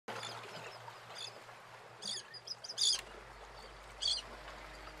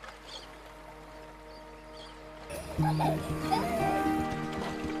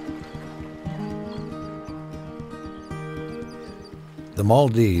The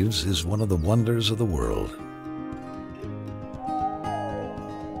Maldives is one of the wonders of the world.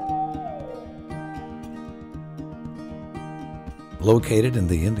 Located in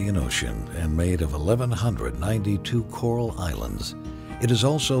the Indian Ocean and made of 1,192 coral islands, it is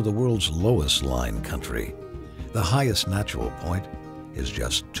also the world's lowest lying country. The highest natural point is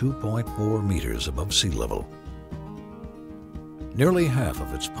just 2.4 meters above sea level. Nearly half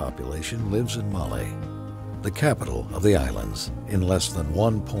of its population lives in Malé, the capital of the islands, in less than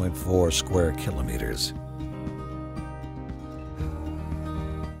 1.4 square kilometers.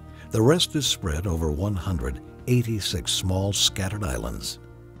 The rest is spread over 186 small scattered islands.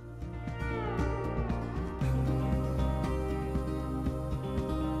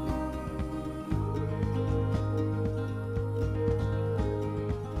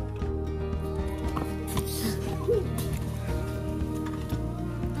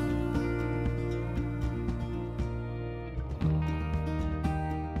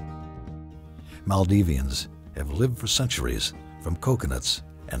 Maldivians have lived for centuries from coconuts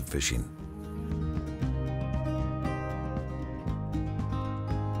and fishing.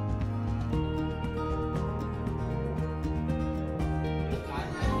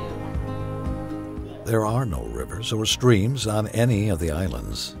 There are no rivers or streams on any of the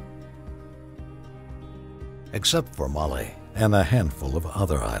islands, except for Malé and a handful of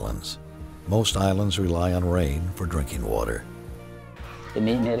other islands. Most islands rely on rain for drinking water.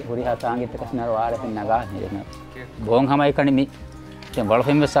 Today,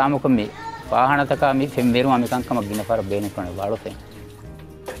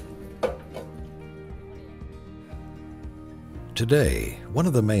 one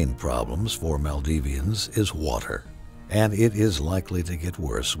of the main problems for Maldivians is water, and it is likely to get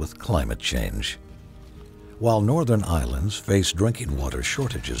worse with climate change. While northern islands face drinking water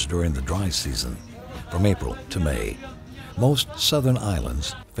shortages during the dry season, from April to May, most southern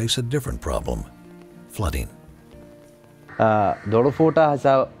islands face a different problem: flooding.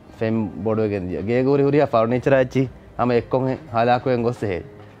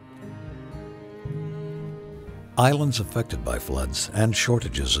 Islands affected by floods and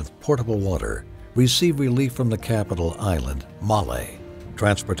shortages of portable water receive relief from the capital island, Malé.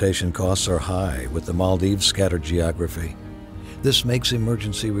 Transportation costs are high with the Maldives' scattered geography. This makes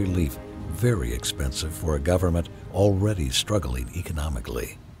emergency relief very expensive for a government already struggling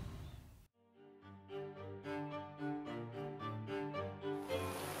economically.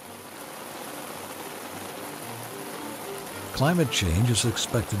 Climate change is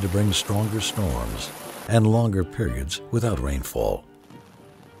expected to bring stronger storms and longer periods without rainfall.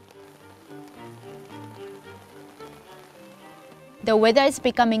 The weather is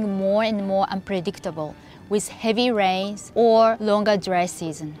becoming more and more unpredictable, with heavy rains or longer dry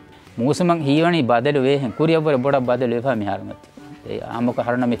season. Musamang hiyani badal we Korea boda badal we fa miharmat. Amoka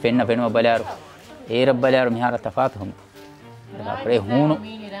harna mi fenna fenma balar era balar mihara tafathum. Pre hunu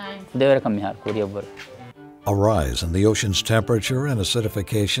dever kam mihar Korea bor. A rise in the ocean's temperature and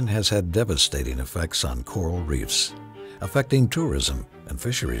acidification has had devastating effects on coral reefs, affecting tourism and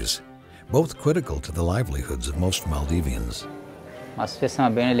fisheries, both critical to the livelihoods of most Maldivians.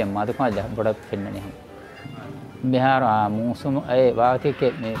 Bihar musum ay wakti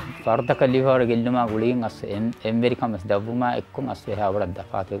ke farda kalivar gilduma guling as enveri kamas dabuma ekkum as ha wada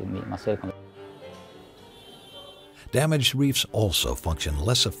dafat mi masel kam. Damaged reefs also function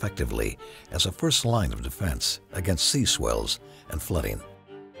less effectively as a first line of defense against sea swells and flooding.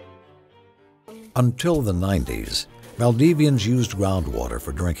 Until the 90s, Maldivians used groundwater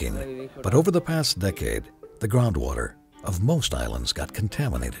for drinking, but over the past decade, the groundwater of most islands got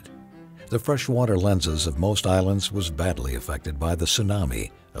contaminated. The freshwater lenses of most islands was badly affected by the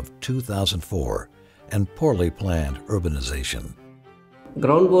tsunami of 2004 and poorly planned urbanization.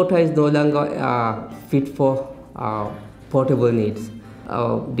 Groundwater is no longer fit for potable needs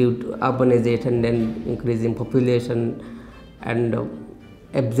due to urbanization and increasing population and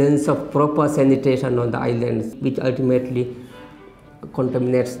absence of proper sanitation on the islands, which ultimately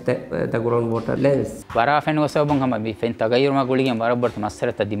contaminates the groundwater lens.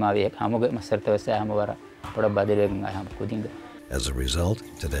 As a result,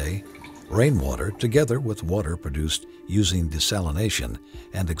 today, rainwater, together with water produced using desalination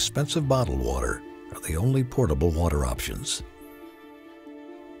and expensive bottled water, are the only portable water options.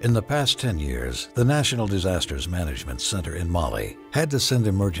 In the past 10 years, the National Disasters Management Center in Malé had to send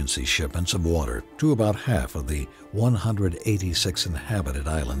emergency shipments of water to about half of the 186 inhabited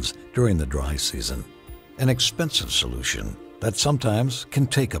islands during the dry season, an expensive solution that sometimes can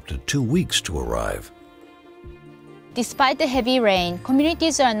take up to 2 weeks to arrive. Despite the heavy rain,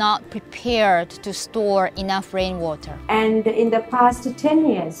 communities are not prepared to store enough rainwater. And in the past 10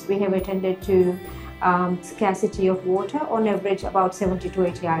 years, we have attended to scarcity of water, on average about 70 to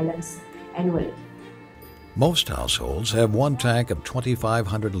 80 islands annually. Most households have one tank of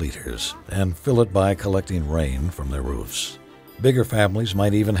 2,500 liters and fill it by collecting rain from their roofs. Bigger families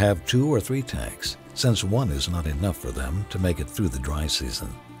might even have 2 or 3 tanks, since one is not enough for them to make it through the dry season.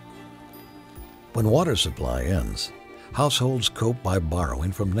 When water supply ends, households cope by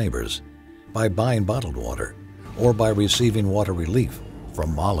borrowing from neighbors, by buying bottled water, or by receiving water relief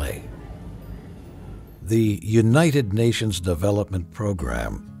from Malé. The United Nations Development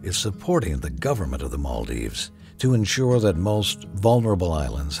Program is supporting the government of the Maldives to ensure that most vulnerable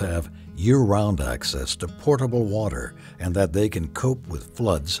islands have year-round access to portable water and that they can cope with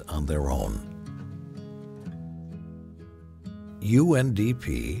floods on their own.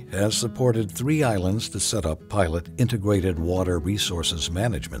 UNDP has supported 3 islands to set up pilot integrated water resources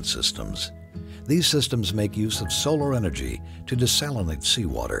management systems. These systems make use of solar energy to desalinate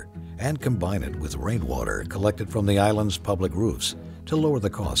seawater and combine it with rainwater collected from the island's public roofs to lower the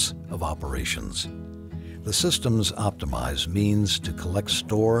costs of operations. The systems optimize means to collect,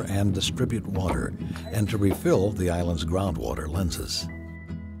 store, and distribute water and to refill the island's groundwater lenses.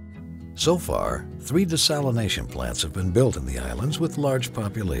 So far, 3 desalination plants have been built in the islands with large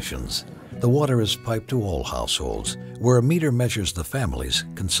populations. The water is piped to all households, where a meter measures the family's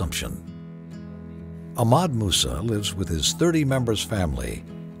consumption. Ahmad Musa lives with his 30-members family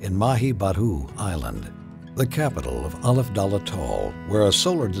in Mahi Batu Island, the capital of UNDP Atoll, where a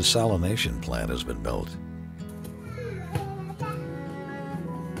solar desalination plant has been built.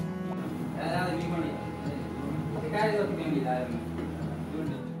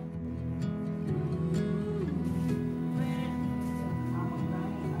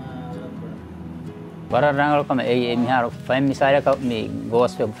 Bara rangal kama miharo fam misaya ka mi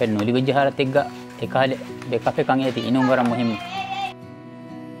gos pe fen nuli bijhara tegga ekale be kafe kan eti inum wara muhim.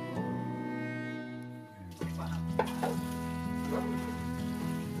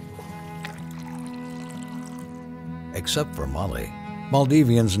 Except for Malé,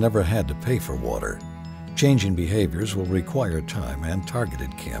 Maldivians never had to pay for water. Changing behaviors will require time and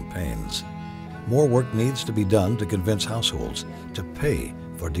targeted campaigns. More work needs to be done to convince households to pay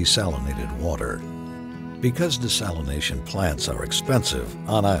for desalinated water. Because desalination plants are expensive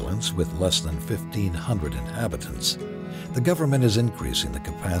on islands with less than 1,500 inhabitants, the government is increasing the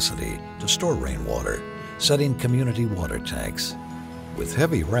capacity to store rainwater, setting community water tanks. With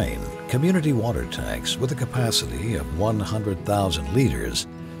heavy rain, community water tanks with a capacity of 100,000 liters,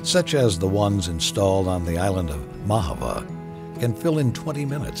 such as the ones installed on the island of Mahava, can fill in 20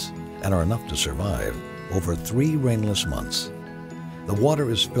 minutes and are enough to survive over 3 rainless months. The water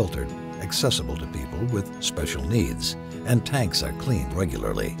is filtered, accessible to people with special needs, and tanks are cleaned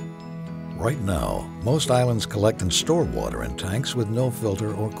regularly. Right now, most islands collect and store water in tanks with no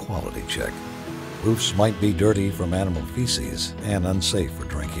filter or quality check. Roofs might be dirty from animal feces and unsafe for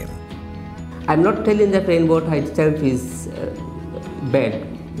drinking. I'm not telling that rainwater itself is bad,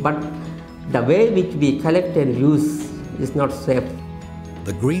 but the way which we collect and use is not safe.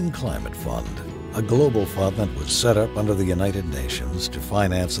 The Green Climate Fund, a global fund that was set up under the United Nations to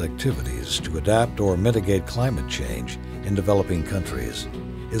finance activities to adapt or mitigate climate change in developing countries,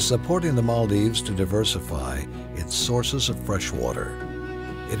 is supporting the Maldives to diversify its sources of fresh water.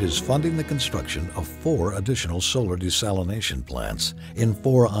 It is funding the construction of 4 additional solar desalination plants in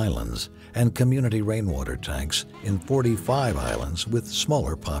 4 islands and community rainwater tanks in 45 islands with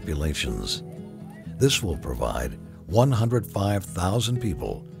smaller populations. This will provide 105,000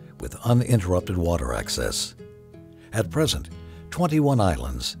 people with uninterrupted water access. At present, 21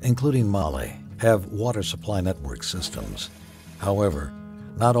 islands, including Malé, have water supply network systems. However,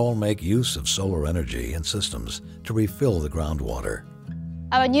 not all make use of solar energy and systems to refill the groundwater.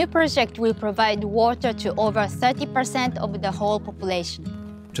 Our new project will provide water to over 30% of the whole population.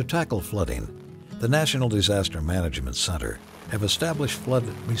 To tackle flooding, the National Disaster Management Center have established flood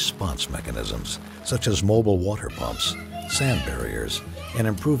response mechanisms such as mobile water pumps, sand barriers, and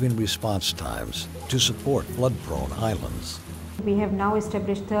improving response times to support flood-prone islands. We have now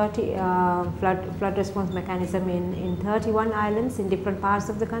established 30 flood response mechanism in 31 islands in different parts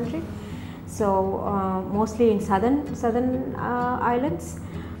of the country. So mostly in southern islands.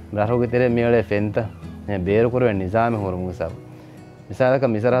 Rahogitere miole fenta beeru korwe nizame horumu sab. Misalaka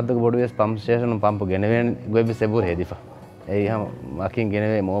misarahaddu boduwes pump station pump geneven gobe sebur hedifa. Ei ham makin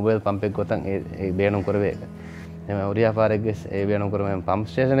geneve mobile pump ek gotan e beenum korwe. Ema uriya pareges e beenum korwe pump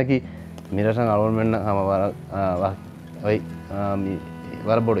station ki mirasan alonmen ham oi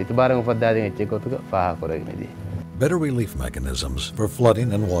war bodu itibareng upadadin eche gotuka faha korege medi. better relief mechanisms for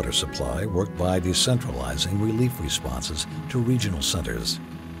flooding and water supply work by decentralizing relief responses to regional centers.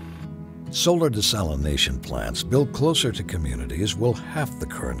 Solar desalination plants built closer to communities will halve the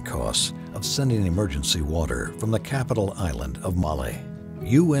current costs of sending emergency water from the capital island of Malé.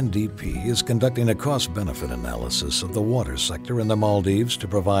 UNDP is conducting a cost-benefit analysis of the water sector in the Maldives to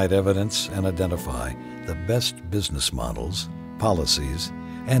provide evidence and identify the best business models, policies,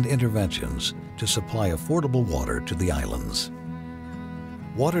 and interventions to supply affordable water to the islands.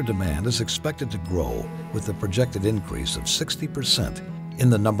 Water demand is expected to grow with a projected increase of 60% in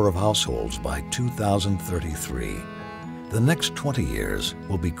the number of households by 2033. The next 20 years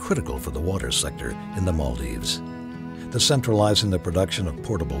will be critical for the water sector in the Maldives. Decentralizing the production of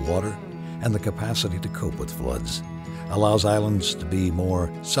portable water and the capacity to cope with floods allows islands to be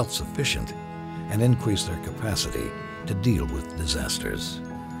more self-sufficient and increase their capacity to deal with disasters.